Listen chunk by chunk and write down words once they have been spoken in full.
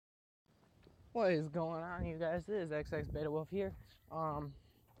What is going on, you guys? This is XX Beta Wolf here.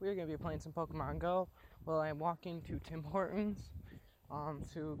 We're gonna be playing some Pokemon Go while I'm walking to Tim Hortons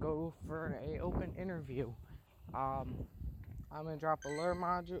to go for a open interview. I'm gonna drop a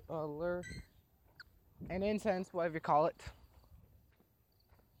lure, an incense, whatever you call it.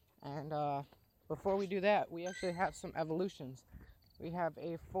 And before we do that, we actually have some evolutions. We have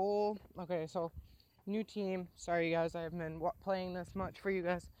a new team. Sorry, you guys, I haven't been playing this much for you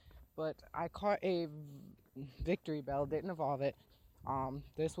guys. But I caught a victory bell, didn't evolve it.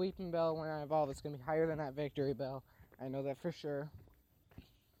 This weeping bell, when I evolve, it's going to be higher than that victory bell. I know that for sure.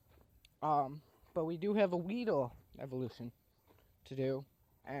 But we do have a Weedle evolution to do.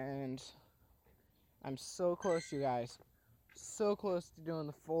 And I'm so close, you guys. So close to doing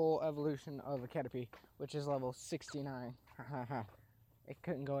the full evolution of a Caterpie, which is level 69. It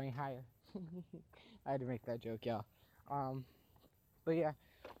couldn't go any higher. I had to make that joke, y'all. But yeah.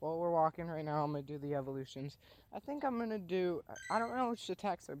 While we're walking right now, I'm going to do the evolutions. I think I'm going to do, I don't know which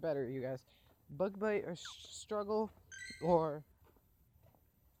attacks are better, you guys. Bug Bite or Struggle, or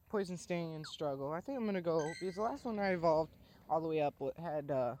Poison Sting and Struggle. I think I'm going to go, because the last one I evolved all the way up had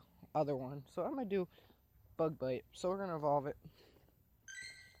other one. So I'm going to do Bug Bite. So we're going to evolve it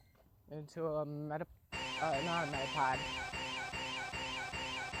into a not a Metapod.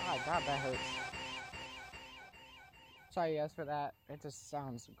 Oh god, that hurts. Sorry guys for that, it just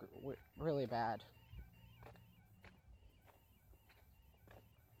sounds really bad.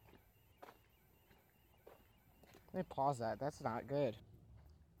 Let me pause that, that's not good.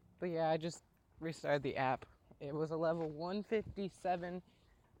 But yeah, I just restarted the app. It was a level 157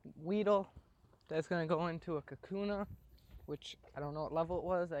 Weedle that's going to go into a Kakuna, which I don't know what level it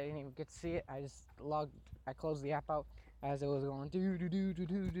was. I didn't even get to see it. I closed the app out as it was going do do do do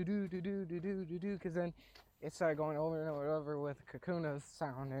do do do do do do do do, because then it started going over and over and over with Kakuna's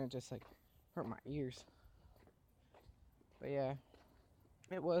sound, and it just like hurt my ears. But yeah,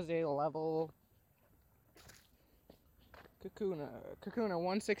 it was a level Kakuna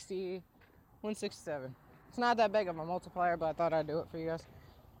 160, 167. It's not that big of a multiplier, but I thought I'd do it for you guys.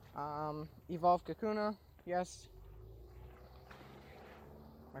 Evolve Kakuna, yes.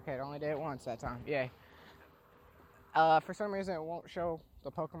 Okay, it only did it once that time. Yay. For some reason, it won't show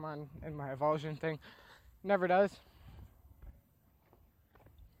the Pokemon in my evolution thing. Never does.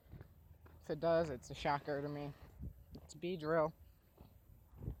 If it does, it's a shocker to me. It's Beedrill.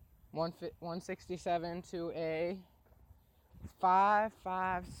 167 to a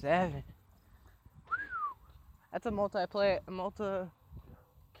 557. That's a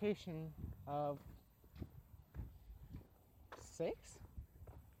multiplication of 6?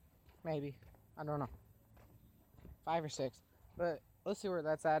 Maybe. I don't know. 5 or 6. But let's see where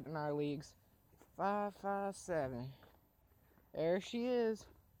that's at in our leagues. 557. There she is.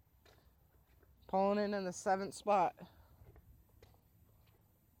 Pulling in the 7th spot.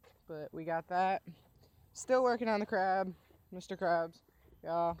 But we got that. Still working on the crab. Mr. Krabs.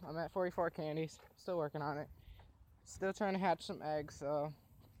 Yeah, I'm at 44 candies. Still working on it. Still trying to hatch some eggs, so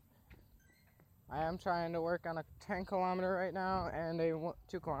I am trying to work on a 10 kilometer right now and a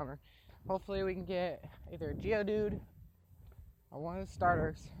 2 kilometer. Hopefully we can get either a Geodude or one of the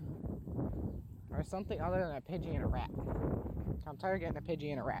starters or something other than a Pidgey and a rat. I'm tired of getting a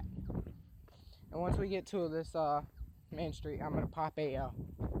Pidgey and a rat. And once we get to this main street, I'm going to pop a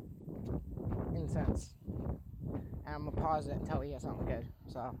incense. And I'm going to pause it until we get something good.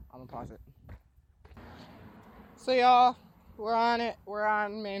 So I'm going to pause it. So y'all, we're on it. We're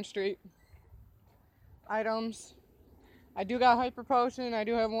on Main Street. Items. I do got Hyper Potion. I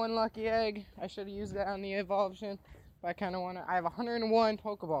do have one Lucky Egg. I should have used that on the evolution. But I kind of want to. I have 101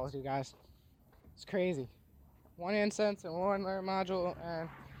 Pokeballs, you guys. It's crazy. 1 incense and 1 lure module and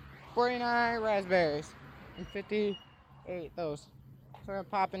 49 raspberries. And 58 those. So we're going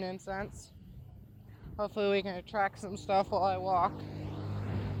to pop an incense. Hopefully we can attract some stuff while I walk.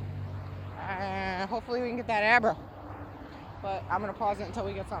 And hopefully we can get that Abra. But I'm going to pause it until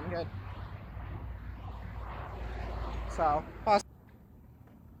we get something good. So, pause.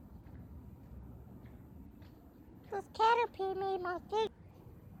 This Caterpie made my thing.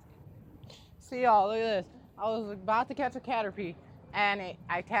 See y'all, look at this. I was about to catch a Caterpie and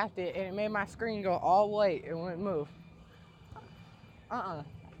I tapped it and it made my screen go all white and wouldn't move. I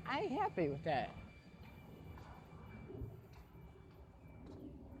ain't happy with that.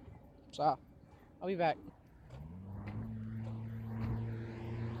 So, I'll be back.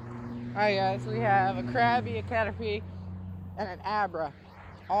 Alright guys, we have a Krabby, a Caterpie, and an Abra,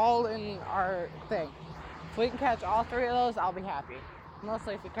 all in our thing. If we can catch all 3 of those, I'll be happy.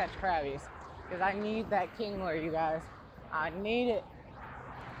 Mostly if we catch Krabbies, because I need that Kingler, you guys. I need it.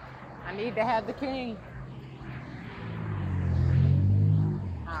 I need to have the king.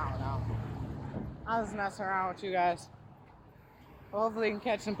 I don't know. I was messing around with you guys. Hopefully you can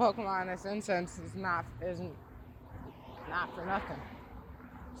catch some Pokemon. This incense isn't not for nothing.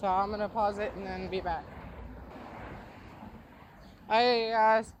 So I'm gonna pause it and then be back. Hey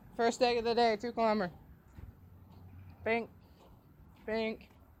guys, first egg of the day, 2 kilometer. Bink, bink.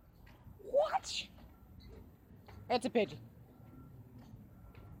 What? It's a Pidgey.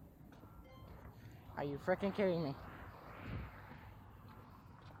 Are you freaking kidding me?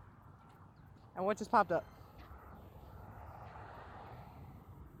 And what just popped up?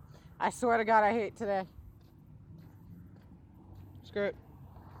 I swear to God, I hate today. Screw it.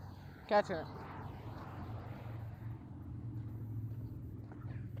 Catching it.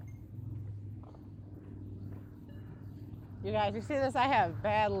 You guys, you see this? I have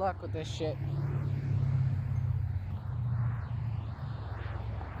bad luck with this shit.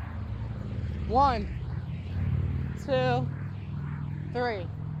 One, 2, 3.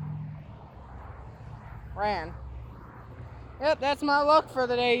 Ran. Yep, that's my luck for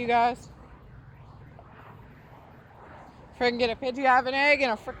the day, you guys. Freaking get a Pidgey out of an egg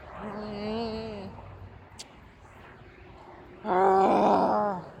and a freaking...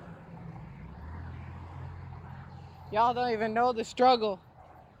 Y'all don't even know the struggle.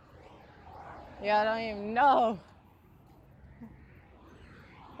 Y'all don't even know.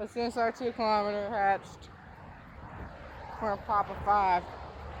 But since our 2 kilometer hatched, we're gonna pop a 5.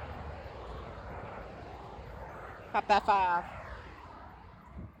 Pop that 5.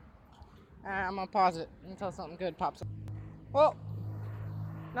 And I'm gonna pause it until something good pops up. Well,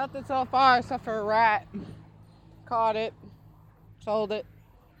 nothing so far except for a rat. Caught it. Sold it.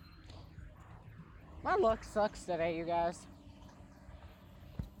 My luck sucks today, you guys.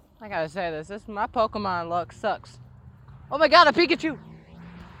 I gotta say this. My Pokemon luck sucks. Oh my God, a Pikachu!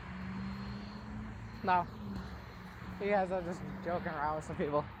 No. You guys are just joking around with some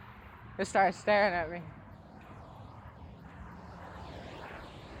people. They started staring at me.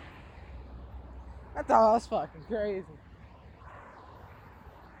 I thought I was fucking crazy.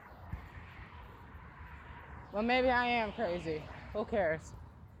 Well, maybe I am crazy. Who cares?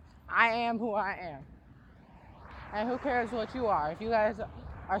 I am who I am. And who cares what you are? If you guys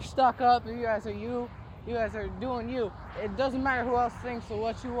are stuck up, if you guys are you guys are doing you. It doesn't matter who else thinks of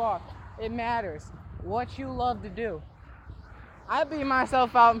what you are. It matters what you love to do. I beat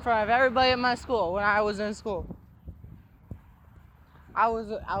myself out in front of everybody at my school when I was in school. I was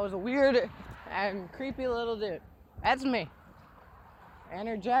a weird and creepy little dude. That's me.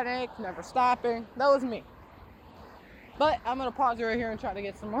 Energetic, never stopping. That was me. But I'm gonna pause right here and try to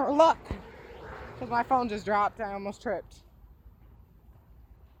get some more luck. Because my phone just dropped and I almost tripped.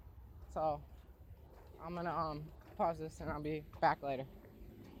 So I'm gonna pause this and I'll be back later.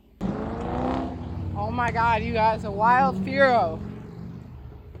 Oh my God, you guys, a wild Furo.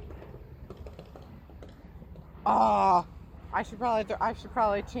 Oh, I should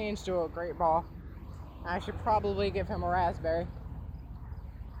probably change to a great ball. I should probably give him a raspberry.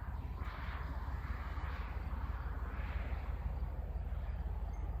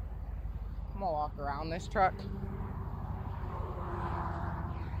 I'm gonna walk around this truck.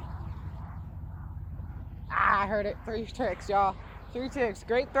 I heard it. 3 ticks, y'all. 3 ticks.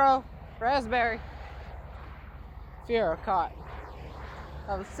 Great throw. Raspberry. Furo caught.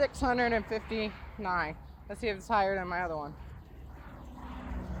 That was 659. Let's see if it's higher than my other one.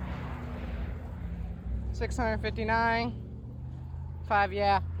 659. 5,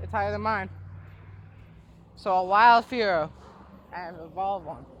 yeah, it's higher than mine. So a wild Furo and an evolved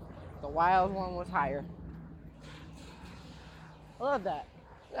one. The wild one was higher. I love that.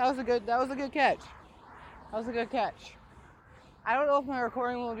 That was a good catch. That was a good catch. I don't know if my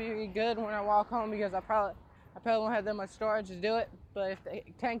recording will be good when I walk home because I probably won't have that much storage to do it. But if the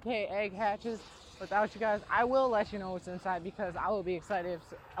 10K egg hatches without you guys, I will let you know what's inside because I will be excited if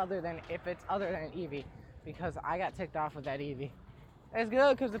it's other than Eevee, because I got ticked off with that Eevee. It's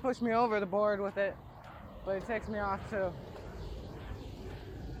good because it pushed me over the board with it, but it ticks me off too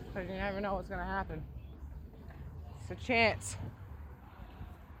because you never know what's gonna happen. It's a chance.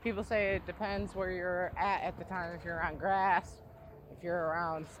 People say it depends where you're at the time. If you're around grass, if you're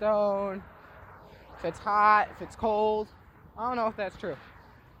around stone, if it's hot, if it's cold. I don't know if that's true.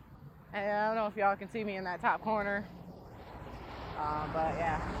 And I don't know if y'all can see me in that top corner. But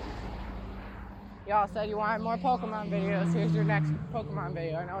yeah. Y'all said you wanted more Pokemon videos. Here's your next Pokemon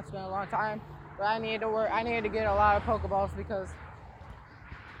video. I know it's been a long time, but I need to get a lot of Pokeballs because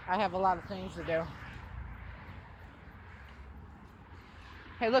I have a lot of things to do.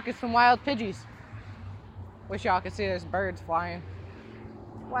 Hey, look, it's some wild Pidgeys. Wish y'all could see there's birds flying.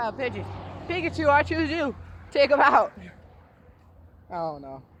 Wild Pidgeys. Pikachu, I choose you. Take them out. Oh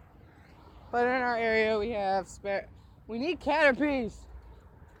no. But in our area we have we need Caterpies.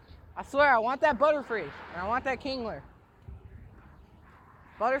 I swear I want that Butterfree and I want that Kingler.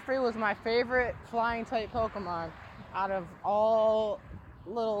 Butterfree was my favorite flying type Pokemon out of all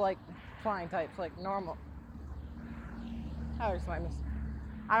little like flying types, like normal. How do I explain this?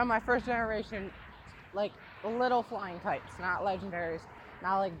 Out of my first generation, like little flying types, not legendaries,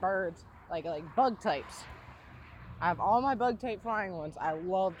 not like birds, like bug types. I have all my bug type flying ones. I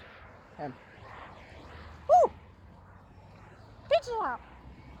loved him. Woo! Pidgeot out.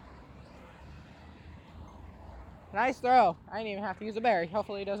 Nice throw. I didn't even have to use a berry.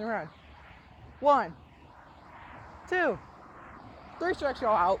 Hopefully he doesn't run. 1, 2, 3 strike show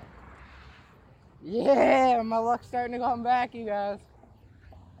out. Yeah, my luck's starting to come back, you guys.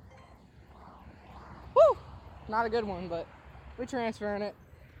 Woo! Not a good one, but we're transferring it.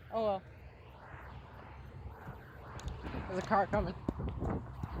 Oh well. There's a car coming.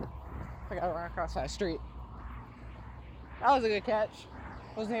 I gotta run across that street. That was a good catch.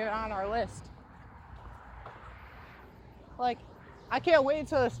 Wasn't even on our list. Like, I can't wait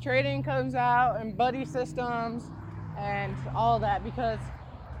until this trading comes out and buddy systems and all that, because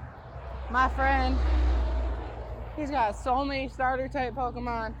my friend, he's got so many starter type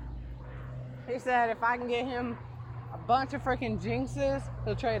Pokemon. He said if I can get him a bunch of freaking Jinxes,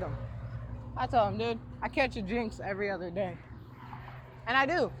 he'll trade them. I told him, dude, I catch a Jinx every other day. And I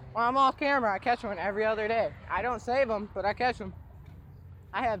do. When I'm off camera, I catch one every other day. I don't save them, but I catch them.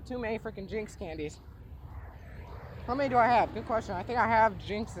 I have too many freaking Jinx candies. How many do I have? Good question. I think I have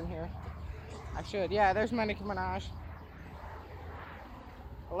Jinx in here. I should. Yeah, there's my Nicki Minaj.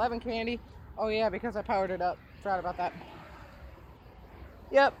 11 candy. Oh yeah, because I powered it up. Forgot about that.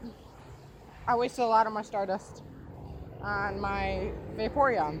 Yep. I wasted a lot of my Stardust on my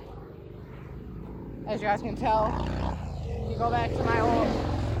Vaporeon. As you guys can tell, if you go back to my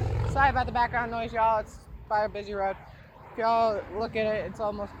old... Sorry about the background noise, y'all. It's by a busy road. If y'all look at it, it's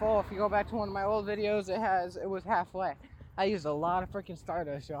almost full. If you go back to one of my old videos, it was halfway. I used a lot of freaking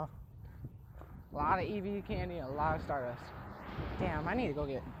Stardust, y'all. A lot of EV candy, a lot of Stardust. Damn, I need to go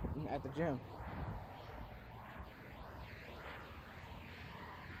get at the gym.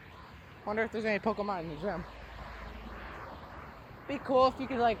 Wonder if there's any Pokemon in the gym. Be cool if you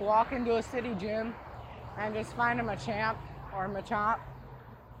could like walk into a city gym and just find a Machamp or a Machamp.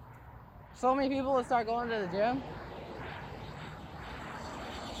 So many people would start going to the gym.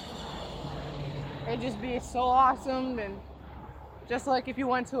 It'd just be so awesome, and just like if you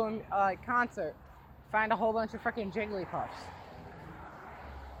went to a concert, find a whole bunch of freaking Jigglypuffs.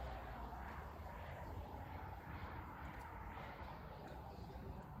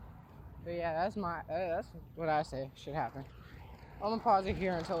 But yeah, that's what I say should happen. I'm gonna pause it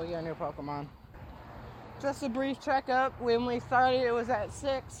here until we get a new Pokemon. Just a brief checkup. When we started, it was at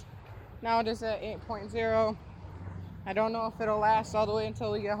 6. Now it is at 8.0. I don't know if it'll last all the way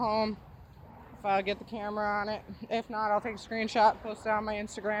until we get home, if I'll get the camera on it. If not, I'll take a screenshot, post it on my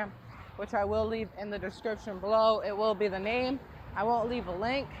Instagram, which I will leave in the description below. It will be the name. I won't leave a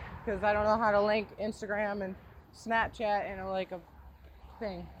link because I don't know how to link Instagram and Snapchat in like a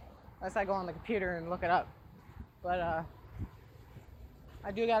thing, unless I go on the computer and look it up. But I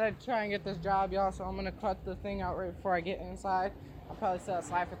do gotta try and get this job, y'all, so I'm gonna cut the thing out right before I get inside. I'll probably sit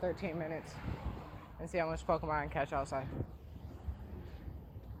outside for 13 minutes and see how much Pokemon I can catch outside.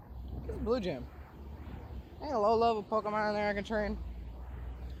 This is Blue Gym. Ain't a low level Pokemon in there I can train,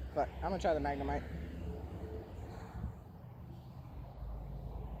 but I'm gonna try the Magnemite.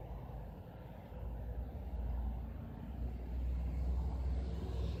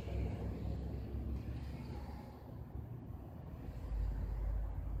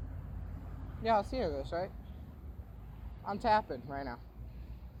 Yeah, I'll see this, right? I'm tapping right now.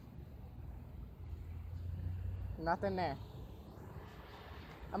 Nothing there.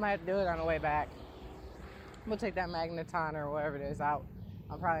 I might have to do it on the way back. We'll take that Magneton or whatever it is out.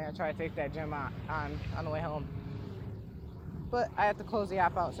 I'm probably gonna try to take that gym on the way home. But I have to close the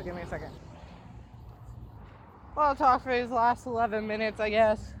app out, so give me a second. Well, I'll talk for these last 11 minutes, I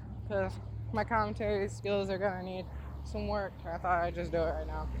guess, because my commentary skills are gonna need some work. I thought I'd just do it right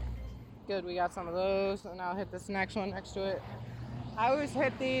now. Good, we got some of those, and I'll hit this next one next to it. I always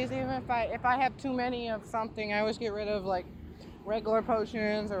hit these, even if I have too many of something, I always get rid of like regular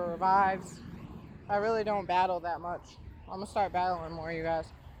potions or revives. I really don't battle that much. I'm gonna start battling more, you guys,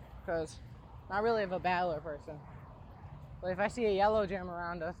 because I'm not really of a battler person. But if I see a yellow gym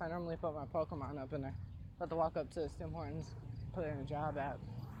around us, I normally put my Pokemon up in there. Have to walk up to Tim Hortons, put it in a job app.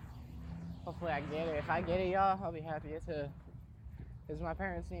 Hopefully I get it. If I get it, y'all, I'll be happy to Because my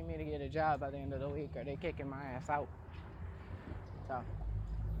parents need me to get a job by the end of the week or they kicking my ass out. So,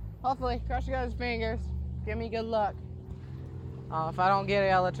 hopefully, cross your guys' fingers. Give me good luck. If I don't get it,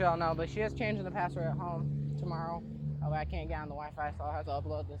 I'll let y'all know. But she is changing the password at home tomorrow. Oh, I can't get on the Wi-Fi, so I'll have to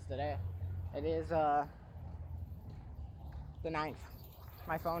upload this today. It is the 9th.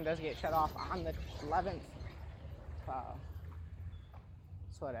 My phone does get shut off on the 11th.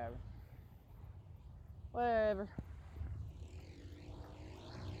 It's whatever. Whatever.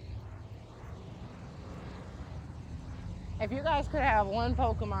 If you guys could have one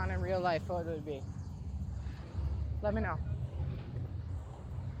Pokemon in real life, what would it be? Let me know.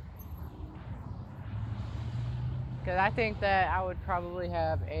 Because I think that I would probably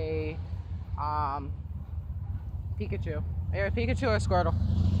have a Pikachu. Either Pikachu or Squirtle.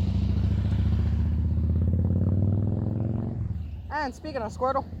 And speaking of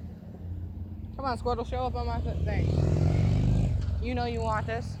Squirtle, come on Squirtle, show up on my thing. You know you want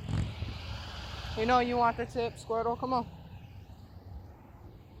this. You know you want the tip, Squirtle, come on.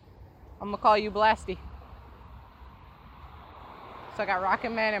 I'm gonna call you Blasty. So I got Rocket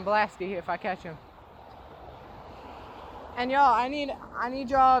Man and Blasty if I catch him. And y'all, I need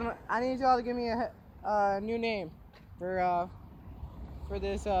y'all to give me a new name for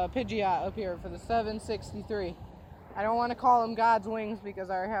this Pidgeot up here for the 763. I don't want to call him God's Wings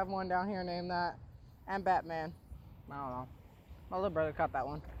because I already have one down here named that, and Batman. I don't know. My little brother caught that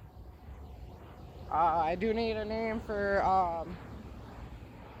one. I do need a name for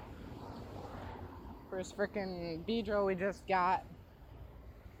his freaking Beedrill we just got,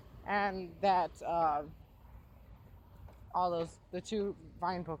 and that the 2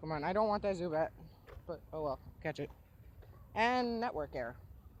 Vine Pokemon. I don't want that Zubat, but oh well, catch it. And network error.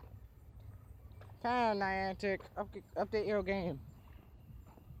 Kind of Niantic, update your game.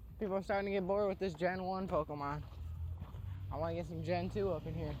 People are starting to get bored with this Gen 1 Pokemon. I want to get some Gen 2 up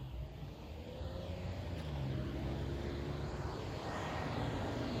in here.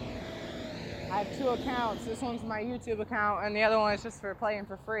 I have 2 accounts. This one's my YouTube account, and the other one is just for playing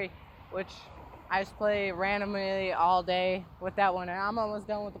for free, which I just play randomly all day with that one, and I'm almost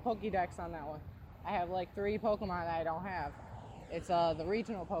done with the Pokédex on that one. I have like 3 Pokemon that I don't have. It's the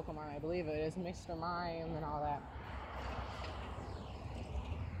regional Pokemon, I believe it is, Mr. Mime and all that.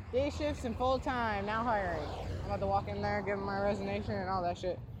 Day shifts and full time, now hiring. I'm about to walk in there, give them my resignation and all that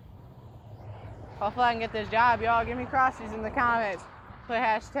shit. Hopefully I can get this job, y'all. Give me crosses in the comments. Put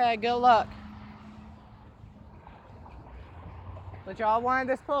hashtag good luck. But y'all wanted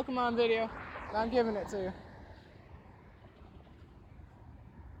this Pokemon video, and I'm giving it to you.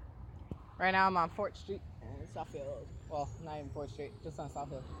 Right now I'm on 4th Street in Southfield. Well, not even 4th Street, just on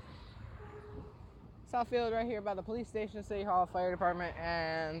Southfield. Southfield right here by the police station, City Hall, Fire Department,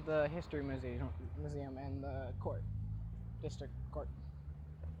 and the History Museum and the court, District Court.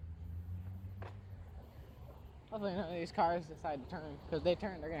 Hopefully none of these cars decide to turn, because they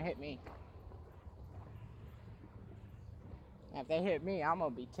turn, they're going to hit me. And if they hit me, I'm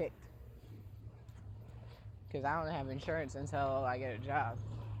going to be ticked. Because I don't have insurance until I get a job.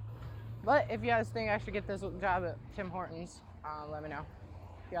 But if you guys think I should get this job at Tim Hortons, let me know.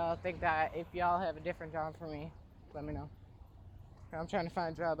 If y'all think that, if y'all have a different job for me, let me know. I'm trying to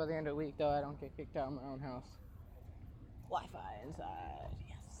find a job by the end of the week, though I don't get kicked out of my own house. Wi-Fi inside,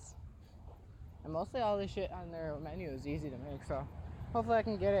 yes. And mostly all this shit on their menu is easy to make, so hopefully I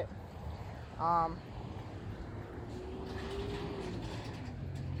can get it.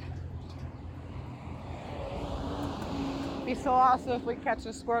 It'd be so awesome if we catch a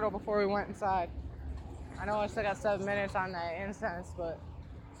Squirtle before we went inside. I know I still got 7 minutes on that incense, but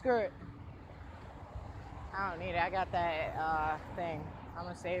screw it. I don't need it. I got that thing. I'm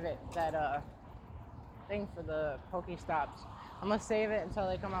gonna save it. That thing for the Pokestops. I'm gonna save it until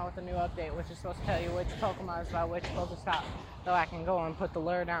they come out with a new update, which is supposed to tell you which Pokemon is by which Pokestop, so I can go and put the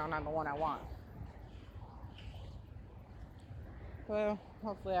lure down on the one I want. Well,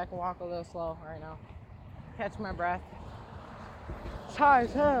 hopefully I can walk a little slow right now. Catch my breath. It's hot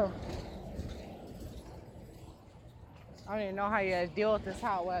as hell. I don't even know how you guys deal with this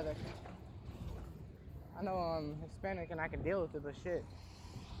hot weather. I know I'm Hispanic and I can deal with it, but shit,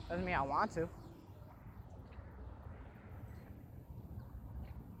 doesn't mean I want to.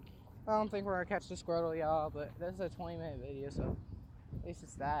 I don't think we're gonna catch the Squirtle, y'all, but this is a 20-minute video, so at least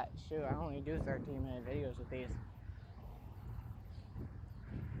it's that. Shoot, I only do 13-minute videos with these.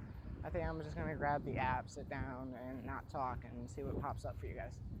 I think I'm just gonna grab the app, sit down, and not talk, and see what pops up for you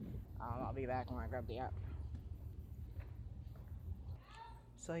guys. I'll be back when I grab the app.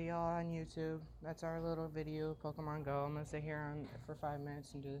 So y'all on YouTube, that's our little video of Pokemon Go. I'm gonna sit here for 5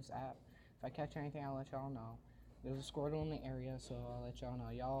 minutes and do this app. If I catch anything, I'll let y'all know. There's a Squirtle in the area, so I'll let y'all know.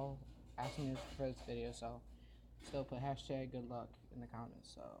 Y'all asked me for this video, so still put hashtag good luck in the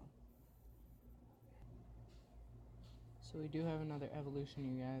comments. So we do have another evolution,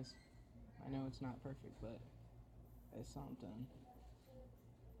 you guys. I know it's not perfect, but it's something.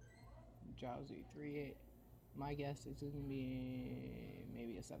 Drowsy 3-8. My guess is gonna be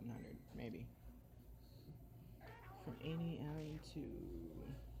maybe a 700, maybe. From 8 AM to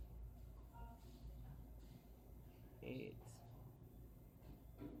 8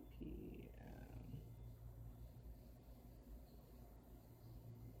 PM.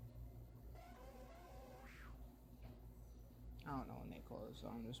 I don't know when they close, so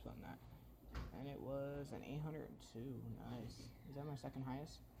I'm just putting that. And it was an 802. Nice. Is that my second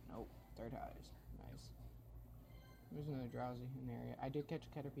highest? Nope. Third highest. Nice. There's another drowsy in the area. I did catch a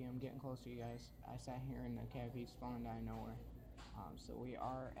Caterpie. I'm getting close to you guys. I sat here and the Caterpie spawned out of nowhere. So we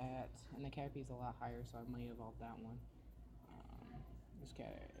are at, and the Caterpie's a lot higher, so I might evolve that one. This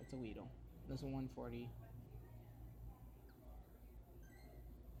cat, it's a Weedle. This is a 140.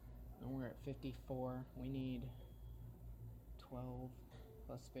 And we're at 54. We need 12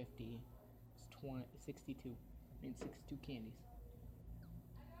 plus 50. It's 20, 62. I need 62 candies.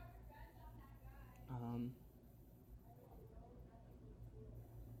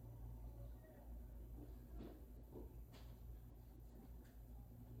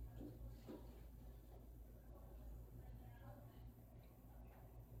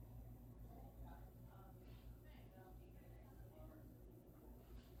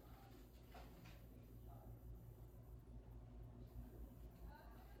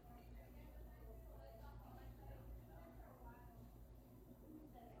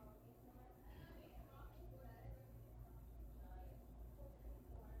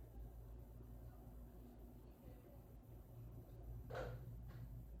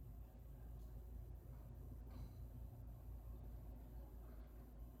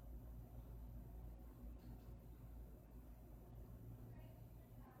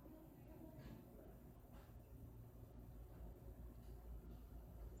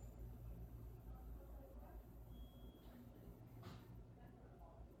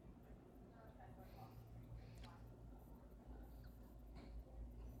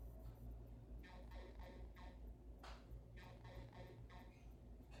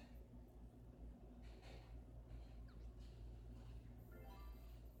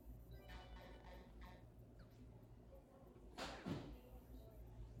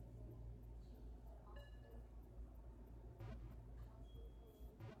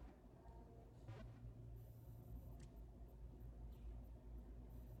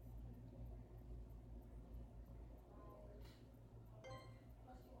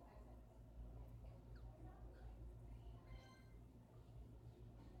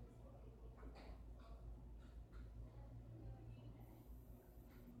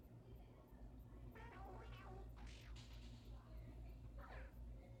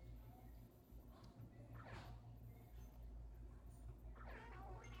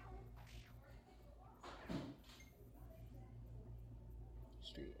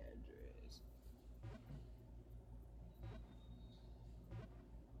 Street